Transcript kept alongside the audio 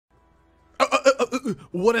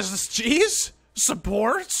What is this cheese?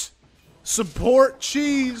 Support? Support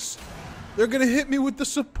cheese. They're gonna hit me with the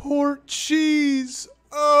support cheese.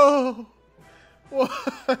 Oh,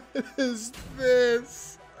 what is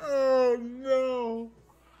this? Oh no.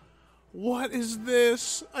 What is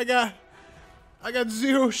this? I got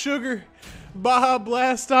 0 sugar. Baja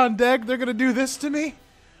Blast on deck. They're gonna do this to me?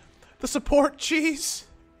 The support cheese?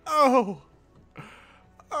 Oh.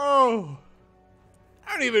 Oh.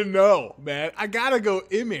 I don't even know, man. I gotta go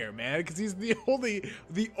Ymir, man, because he's the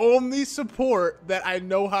only support that I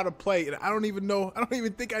know how to play, and I don't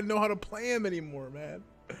even think I know how to play him anymore, man.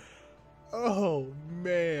 Oh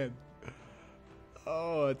man.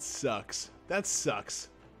 Oh, it sucks. That sucks.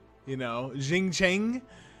 You know, Jing Cheng.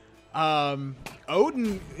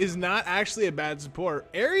 Odin is not actually a bad support.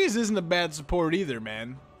 Ares isn't a bad support either,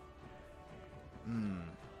 man.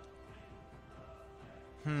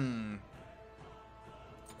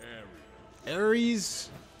 Ares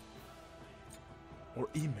or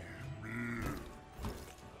Ymir?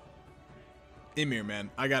 Ymir, man.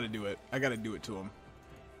 I gotta do it. I gotta do it to him.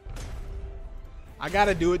 I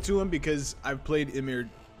gotta do it to him because I've played Ymir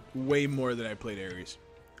way more than I played Ares.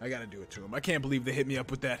 I gotta do it to him. I can't believe they hit me up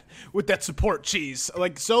with that support cheese.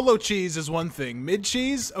 Like, solo cheese is one thing. Mid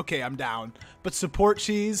cheese, okay, I'm down. But support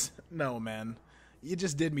cheese, no, man. You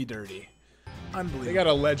just did me dirty. Unbelievable. They got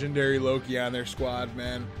a legendary Loki on their squad,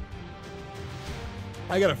 man.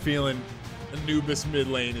 I got a feeling Anubis mid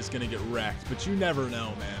lane is gonna get wrecked, but you never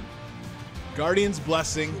know, man. Guardian's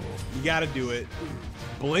Blessing, you gotta do it.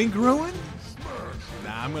 Blink Ruin?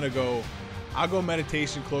 Nah, I'll go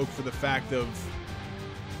Meditation Cloak for the fact of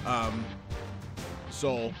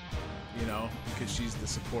Soul, you know, because she's the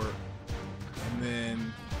support. And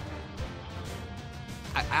then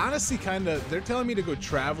I honestly they're telling me to go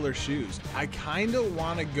Traveler Shoes. I kinda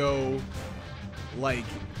wanna go like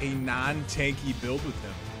a non-tanky build with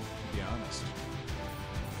him, to be honest.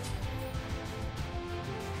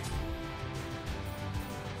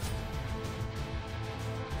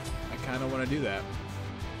 I kinda wanna do that.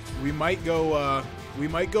 We might go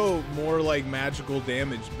more like magical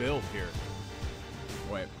damage build here.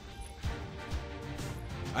 Wait.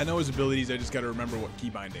 I know his abilities, I just gotta remember what key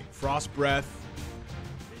binding. Frost Breath.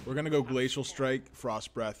 We're gonna go Glacial Strike,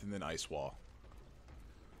 Frost Breath, and then Ice Wall.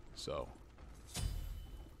 So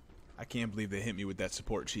I can't believe they hit me with that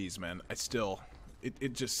support cheese, man.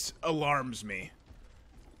 It just alarms me.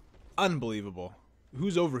 Unbelievable.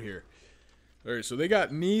 Who's over here? Alright, so they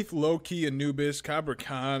got Neith, Loki, Anubis, Kabra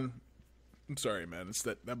Khan. I'm sorry, man. It's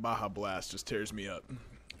that Baja Blast just tears me up.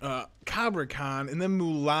 Kabra Khan, and then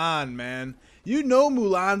Mulan, man. You know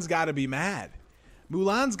Mulan's gotta be mad.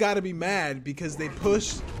 Mulan's gotta be mad because they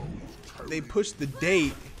pushed the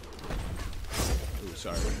date. Oh,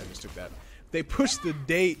 sorry, I just took that. They pushed the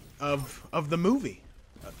date of the movie,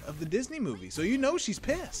 of the Disney movie. So you know she's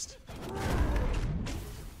pissed.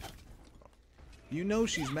 You know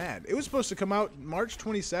she's mad. It was supposed to come out March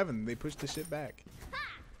 27th. They pushed the shit back.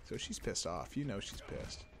 So she's pissed off. You know she's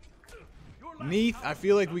pissed. Neith, I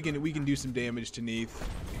feel like we can do some damage to Neith.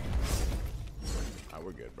 Oh,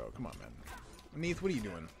 we're good, bro. Come on, man. Neith, what are you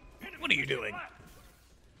doing? What are you doing?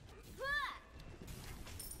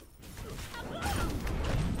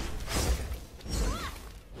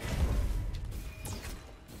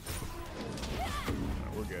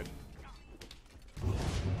 We're good.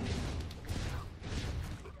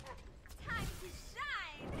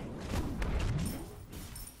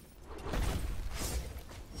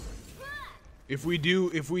 If we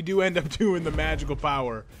do end up doing the magical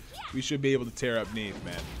power, we should be able to tear up Neith,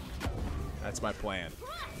 man. That's my plan.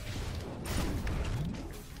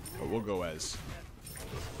 But we'll go as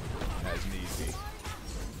Neith.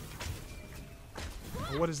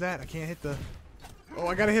 Oh, what is that? I can't hit the... Oh,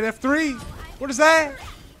 I gotta hit F3! What is that?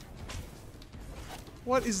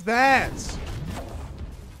 What is that?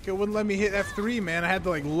 Okay, it wouldn't let me hit F3, man. I had to,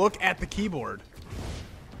 like, look at the keyboard.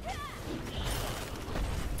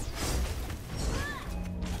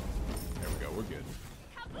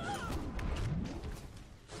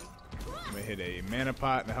 I'm gonna hit a mana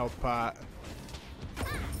pot and a health pot.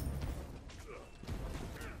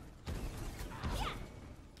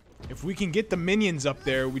 If we can get the minions up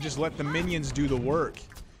there, we just let the minions do the work.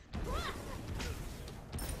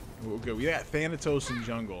 We'll go. We got Thanatos in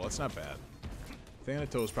jungle. That's not bad.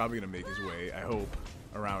 Thanatos is probably gonna make his way, I hope,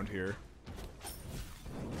 around here.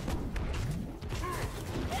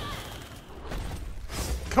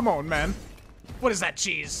 Come on, man. What is that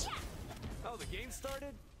cheese? Oh, the game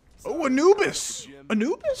started? Oh, Anubis!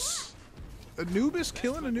 Anubis? Anubis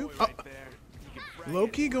killing Anubis? Oh.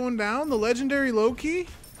 Loki going down? The legendary Loki?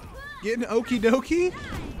 Getting okie dokie?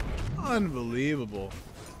 Unbelievable.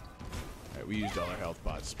 Alright, we used all our health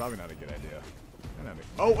pots. It's probably not a good idea.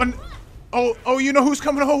 Oh, and oh, you know who's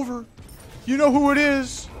coming over. You know who it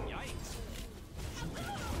is.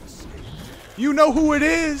 You know who it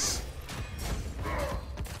is.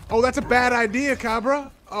 Oh, that's a bad idea,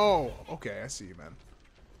 Cabra. Oh, okay, I see you, man.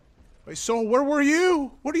 Wait, Soul, where were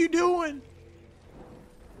you? What are you doing?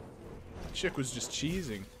 Chick was just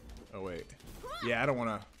cheesing. Oh, wait. Yeah, I don't want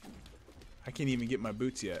to... I can't even get my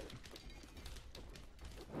boots yet.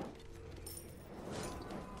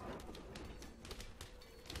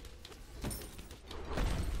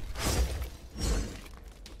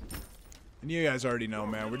 And you guys already know,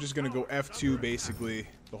 man. We're just going to go F2 basically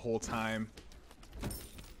the whole time.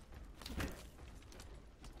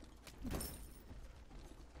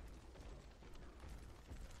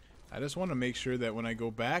 I just want to make sure that when I go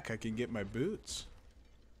back, I can get my boots.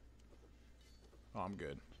 Oh, I'm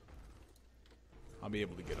good. I'll be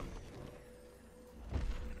able to get them.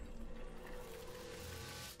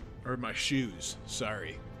 Or my shoes.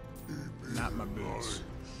 Sorry. Not my boots.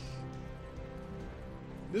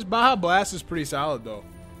 This Baja Blast is pretty solid, though.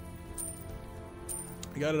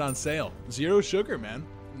 I got it on sale. 0 sugar, man.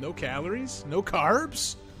 No calories. No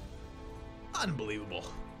carbs. Unbelievable.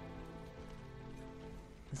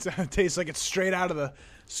 It tastes like it's straight out of the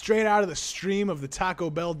stream of the Taco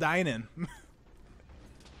Bell dine-in.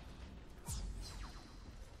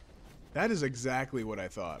 That is exactly what I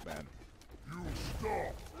thought, man.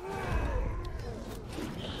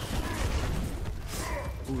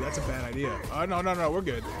 Ooh, that's a bad idea. Oh, no, we're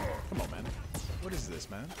good. Come on, man. What is this,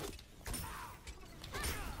 man?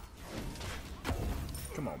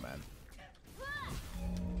 Come on, man.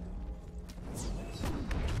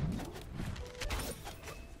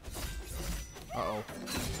 Uh-oh.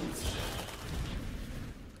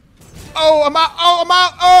 Oh, I'm out. Oh, I'm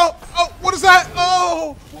out. Oh, what is that?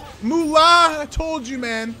 Oh, Moolah. I told you,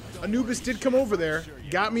 man. Anubis did come over there.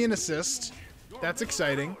 Got me an assist. That's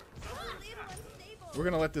exciting. We're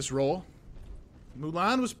going to let this roll.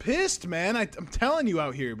 Mulan was pissed, man. I'm telling you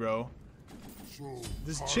out here, bro.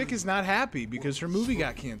 This chick is not happy because her movie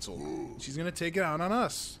got canceled. She's going to take it out on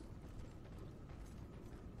us.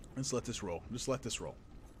 Let's let this roll. Just let this roll.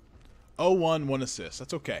 0-1, 1 assist.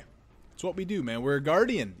 That's okay. That's what we do, man. We're a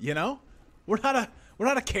guardian, you know? We're not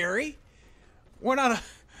a carry. We're not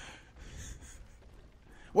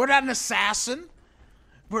an assassin.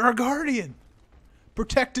 We're a guardian.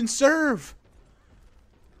 Protect and serve.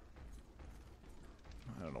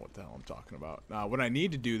 I don't know what the hell I'm talking about. What I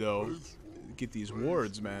need to do, though, is get these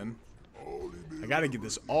wards, man. I gotta get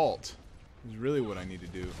this alt. Is really what I need to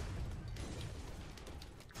do.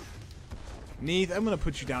 Neith, I'm gonna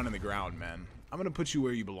put you down in the ground, man. I'm gonna put you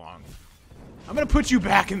where you belong. I'm gonna put you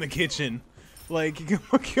back in the kitchen. Like,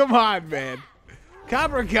 come on, man.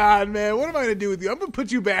 Copper Khan, man, what am I gonna do with you? I'm gonna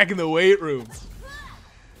put you back in the weight room.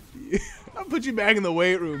 I'll put you back in the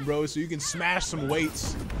weight room, bro, so you can smash some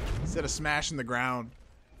weights instead of smashing the ground.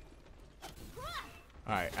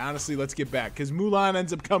 Alright, honestly, let's get back. Because Mulan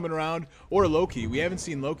ends up coming around. Or Loki. We haven't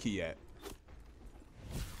seen Loki yet.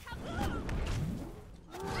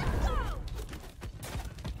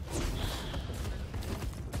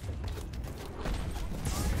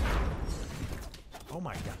 Oh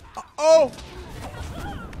my god. Oh!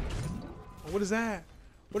 What is that?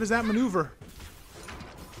 What is that maneuver?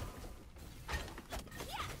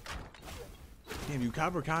 Damn, you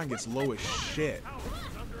Copper Khan gets low as shit.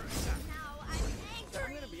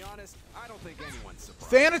 I don't think anyone's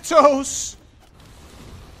surprised. Thanatos!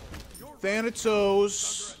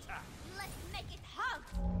 Thanatos! Let's make it hug.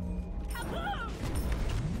 Kaboom!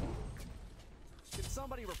 Can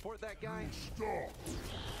somebody report that guy?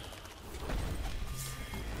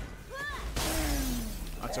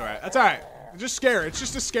 That's alright. That's alright. Just scare. It's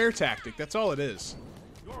just a scare tactic. That's all it is.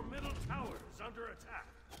 Your middle tower is under attack.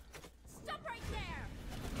 Stop right there.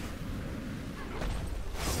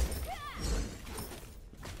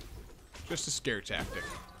 Just a scare tactic.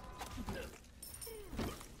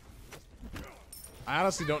 I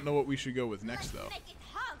honestly don't know what we should go with next, though. Make it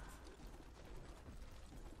hug.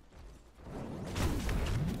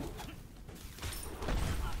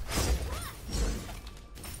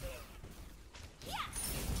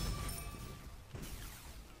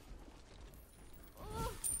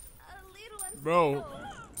 Bro,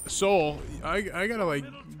 Soul, I gotta, like,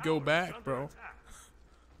 go back, bro.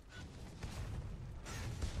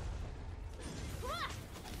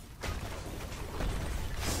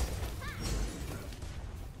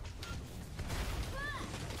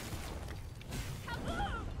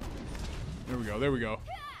 There we go, there we go.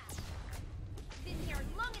 Been here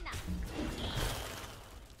long enough.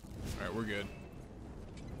 Alright, we're good.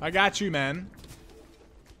 I got you, man.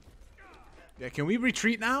 Yeah, can we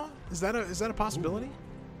retreat now? Is that a possibility?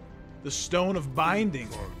 The Stone of Binding.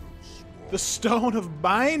 The Stone of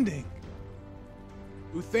Binding.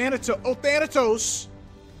 Ooh, oh, Thanatos.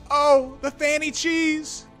 Oh, the Fanny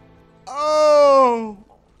Cheese. Oh.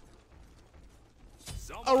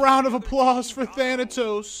 A round of applause for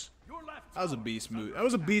Thanatos. That was a beast move. That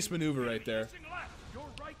was a beast maneuver right there.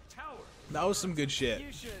 That was some good shit.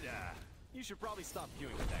 You should probably stop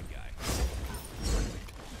viewing with that guy.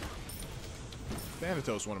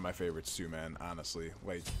 Thanatos, one of my favorites too, man. Honestly,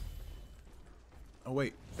 wait. Oh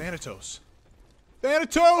wait, Thanatos.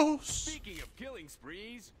 Thanatos. Speaking of killing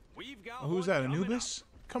sprees, we've got. Oh, who's that? one coming Anubis?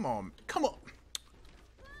 Come on, come on.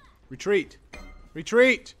 Retreat.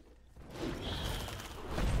 Retreat.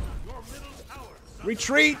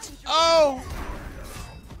 Retreat. Oh.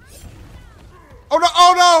 Oh no!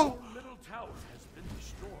 Oh no! Your middle tower has been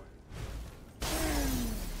destroyed.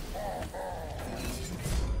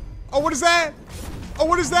 Oh, what is that? Oh,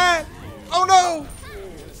 what is that? Oh no!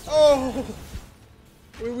 Oh.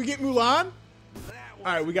 Wait, we get Mulan?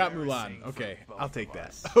 Alright, we got Mulan. Okay, I'll take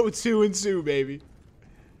that. Oh, 2-2, baby.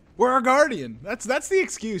 We're a Guardian. That's the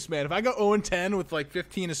excuse, man. If I go 0-10 with like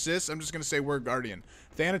 15 assists, I'm just gonna say we're a Guardian.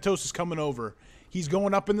 Thanatos is coming over. He's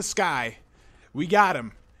going up in the sky. We got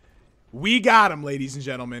him. We got him, ladies and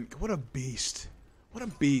gentlemen. What a beast. What a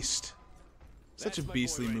beast. Such a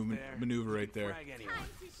beastly maneuver right there.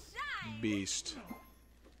 Beast.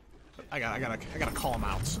 I gotta call him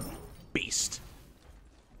out. Beast.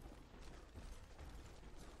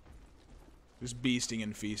 Just beasting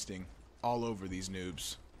and feasting all over these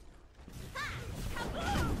noobs.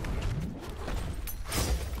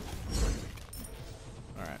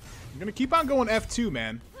 Alright. I'm gonna keep on going F2,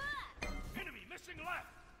 man. Enemy missing left.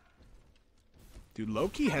 Dude,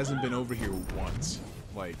 Loki hasn't been over here once.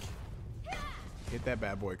 Like, hit that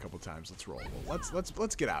bad boy a couple times. Let's roll.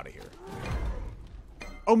 Let's get out of here.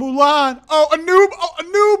 Oh, Mulan! Oh,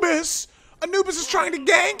 Anubis! Anubis is trying to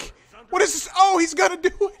gank! What is this? Oh, he's gonna do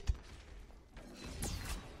it!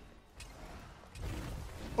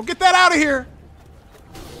 Oh, get that out of here!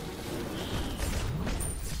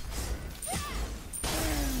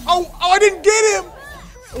 Oh, I didn't get him!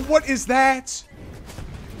 What is that?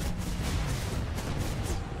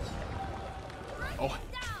 Oh,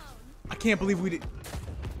 I can't believe we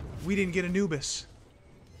didn't get Anubis.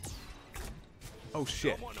 Oh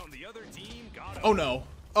shit. Oh no.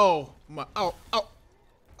 Oh my. Oh.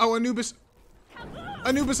 Anubis.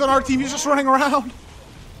 Anubis on our team. He's just running around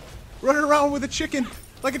with a chicken,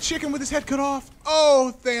 like a chicken with his head cut off.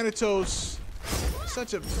 Oh, Thanatos.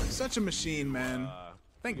 Such a machine, man.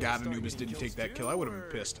 Thank God Anubis didn't take that kill. I would have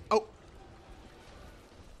been pissed. Oh.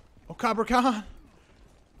 Oh, Cobra Khan.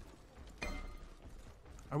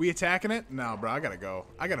 Are we attacking it? No, bro. I gotta go.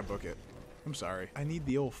 I gotta book it. I'm sorry. I need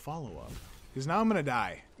the old follow-up. Because now I'm gonna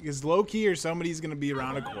die. Because Loki or somebody's gonna be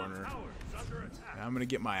around a corner. And I'm gonna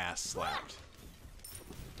get my ass slapped.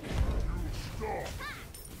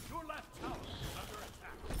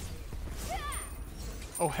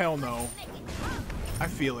 Oh, hell no. I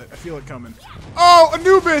feel it. I feel it coming. Oh,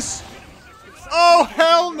 Anubis! Oh,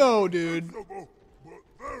 hell no, dude.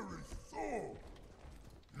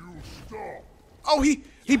 Oh, he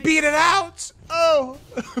beat it out! Oh!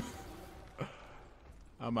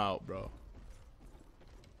 I'm out, bro.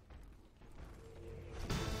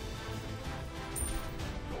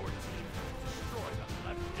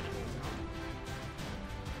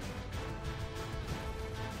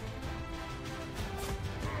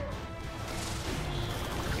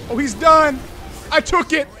 Oh, he's done! I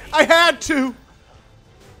took it! I had to!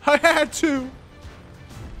 I had to!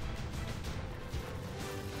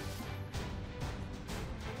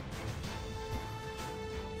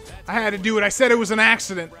 I had to do it. I said it was an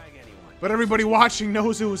accident. But everybody watching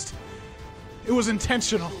knows it was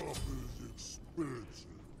intentional.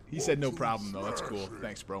 He said no problem though. That's cool.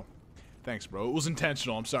 Thanks, bro. Thanks, bro. It was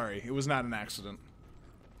intentional. I'm sorry. It was not an accident.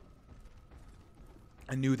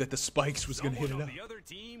 I knew that the spikes was gonna hit it up.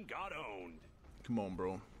 Come on,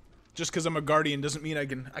 bro. Just because I'm a guardian doesn't mean I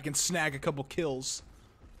can snag a couple kills.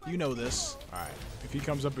 You know this. All right. If he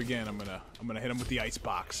comes up again, I'm gonna hit him with the ice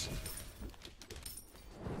box.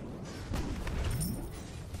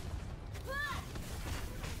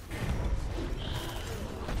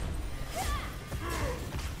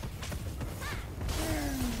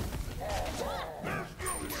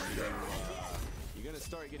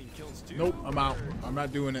 Nope, I'm out. I'm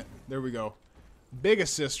not doing it. There we go. Big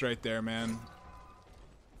assist right there, man.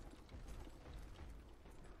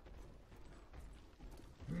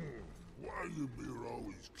 Why Ymir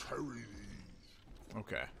always carry these?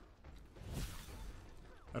 Okay.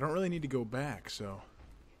 I don't really need to go back, so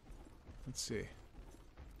let's see.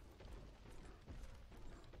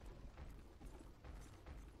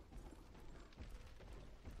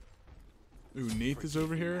 Ooh, Neath is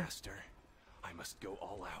over here. Master, I must go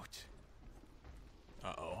all out.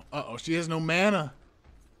 Uh-oh. Uh-oh, she has no mana.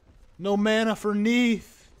 No mana for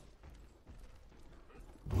Neath.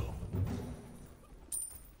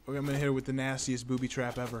 Okay, I'm gonna hit her with the nastiest booby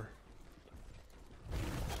trap ever.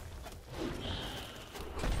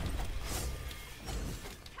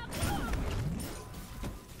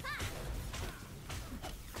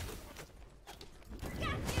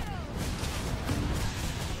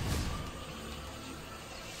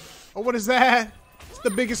 Oh, what is that? It's the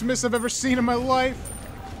biggest miss I've ever seen in my life.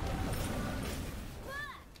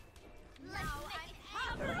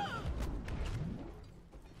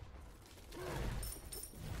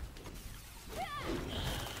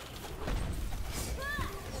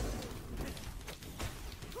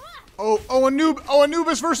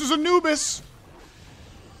 Anubis versus Anubis.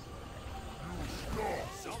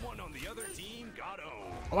 Someone on the other team got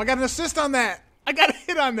owned. Oh, I got an assist on that. I got a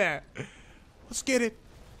hit on that. Let's get it.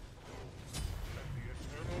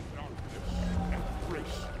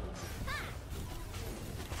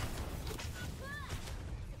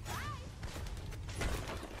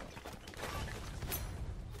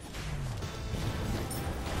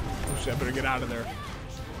 Oh shit, I better get out of there.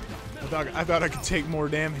 I thought I could take more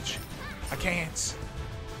damage. I can't.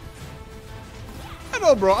 I don't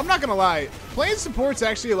know, bro. I'm not gonna lie. Playing support's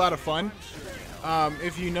actually a lot of fun.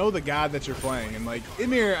 If you know the god that you're playing. And like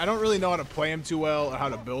Ymir, I don't really know how to play him too well or how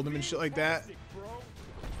to build him and shit like that.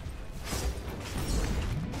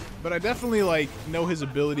 But I definitely like know his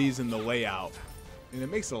abilities and the layout. And it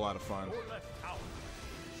makes it a lot of fun.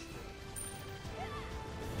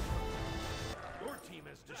 Your team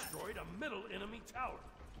has destroyed a middle enemy tower.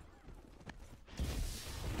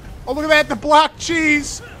 Oh, look at that, the block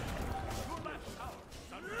cheese!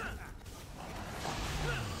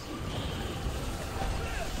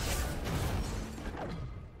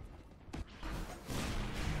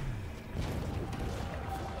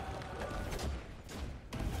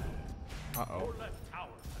 Uh-oh. Your left tower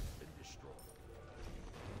has been destroyed.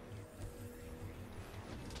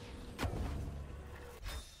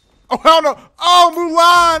 Oh, hell no! Oh,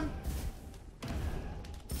 Mulan!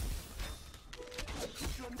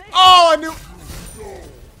 Oh,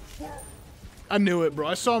 I knew it, bro.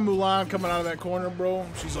 I saw Mulan coming out of that corner, bro.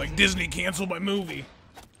 She's like, Disney canceled my movie.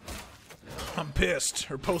 I'm pissed.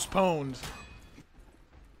 Or postponed.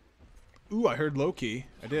 Ooh, I heard Loki.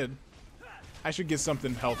 I did. I should get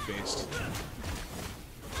something health-based.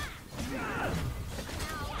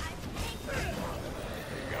 There you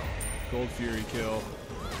go. Gold Fury kill.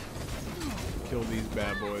 Kill these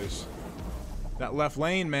bad boys. That left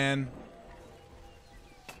lane, man.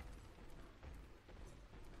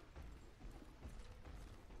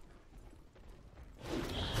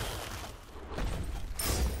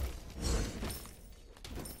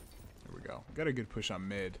 Got a good push on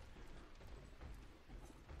mid.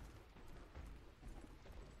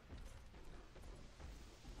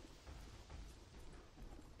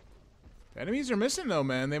 Enemies are missing though,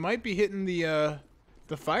 man. They might be hitting the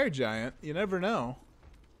fire giant. You never know.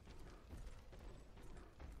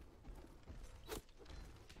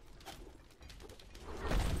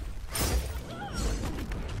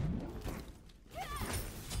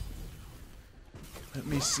 Let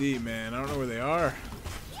me see, man. I don't know where they are.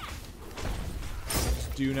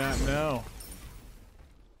 Do not know.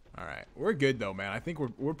 Alright, we're good though, man. I think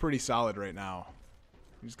we're pretty solid right now.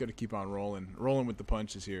 We just gotta keep on rolling. Rolling with the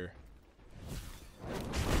punches here. I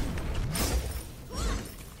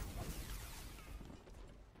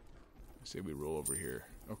say we roll over here.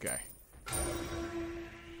 Okay.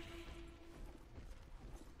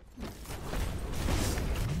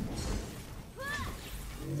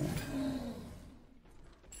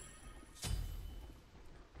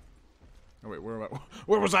 Oh wait,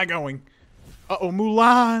 where was I going? Uh-oh,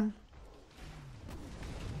 Mulan!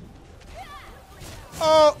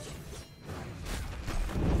 Oh!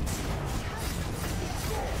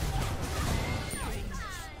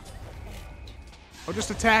 Oh, just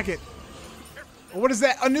attack it. Oh, what is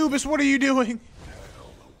that? Anubis, what are you doing?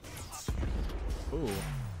 Ooh.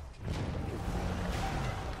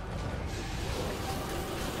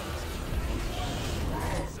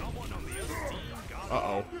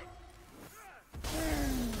 Uh-oh.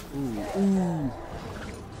 Ooh, ooh.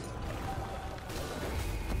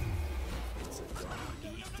 It's a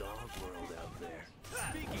dog world out there.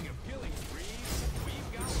 Speaking of killing sprees,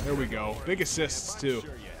 we've got There we go. Big assists, too.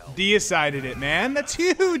 Decided it, man. That's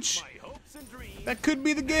huge. my hopes and dreams. That could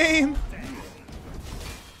be the game.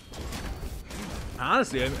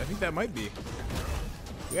 Honestly, I think that might be.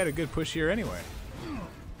 We had a good push here anyway.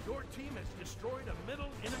 Your team has destroyed a middle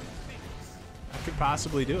enemy base. I could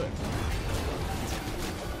possibly do it.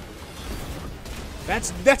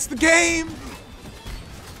 That's the game.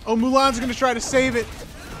 Oh, Mulan's gonna try to save it.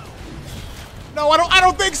 No, I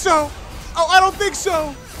don't think so. Oh, I don't think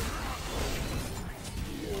so.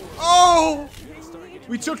 Oh,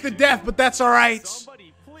 we took the death, but that's all right.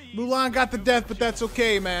 Mulan got the death, but that's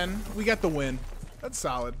okay, man. We got the win. That's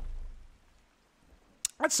solid.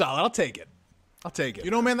 That's solid. I'll take it. I'll take it.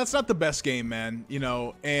 You know, man, that's not the best game, man. You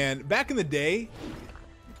know, and back in the day,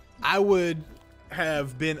 I would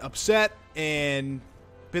have been upset and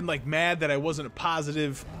been like mad that I wasn't a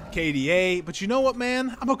positive KDA. But you know what,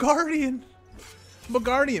 man? I'm a Guardian. I'm a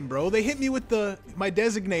Guardian, bro. They hit me with my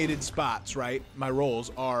designated spots, right? My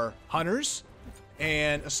roles are Hunters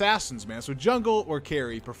and Assassins, man. So jungle or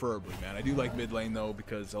carry, preferably, man. I do like mid lane, though,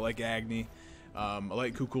 because I like Agni. I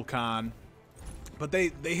like Kukul Khan. But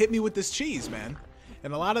they hit me with this cheese, man.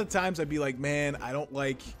 And a lot of the times I'd be like, man, I don't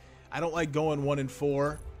like going 1 and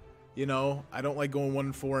 4. You know, I don't like going 1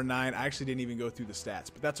 and 4 and 9. I actually didn't even go through the stats,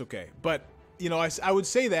 but that's okay. But you know, I would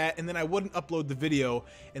say that, and then I wouldn't upload the video,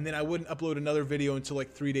 and then I wouldn't upload another video until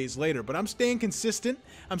like 3 days later. But I'm staying consistent.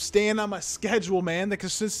 I'm staying on my schedule, man. The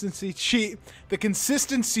consistency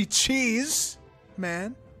cheese,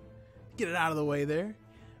 man. Get it out of the way there.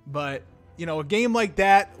 But you know, a game like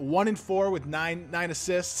that, 1 and 4 with 9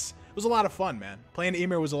 assists, was a lot of fun, man. Playing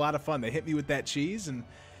Ymir was a lot of fun. They hit me with that cheese, and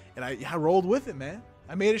I rolled with it, man.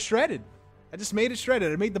 I made it shredded. I just made it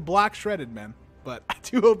shredded. I made the block shredded, man. But I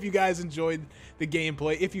do hope you guys enjoyed the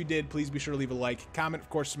gameplay. If you did, please be sure to leave a like, comment, of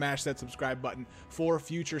course, smash that subscribe button for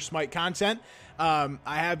future Smite content. I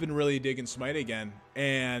have been really digging Smite again,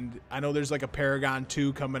 and I know there's like a Paragon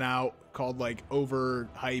 2 coming out called like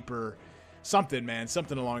Overhype or something, man,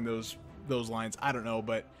 something along those lines. I don't know,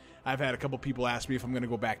 but I've had a couple people ask me if I'm gonna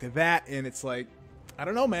go back to that, and it's like, I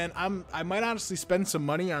don't know, man. I might honestly spend some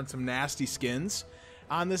money on some nasty skins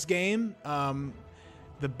on this game.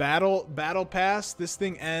 The battle pass, this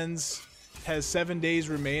thing has 7 days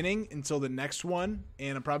remaining until the next one,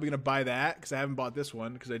 and I'm probably gonna buy that because I haven't bought this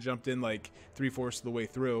one because I jumped in like 3/4 of the way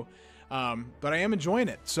through. But I am enjoying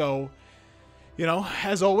it. So, you know,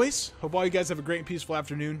 as always, hope all you guys have a great and peaceful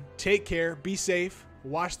afternoon. Take care, be safe,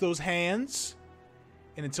 wash those hands,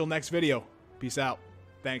 and until next video, peace out.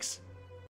 Thanks.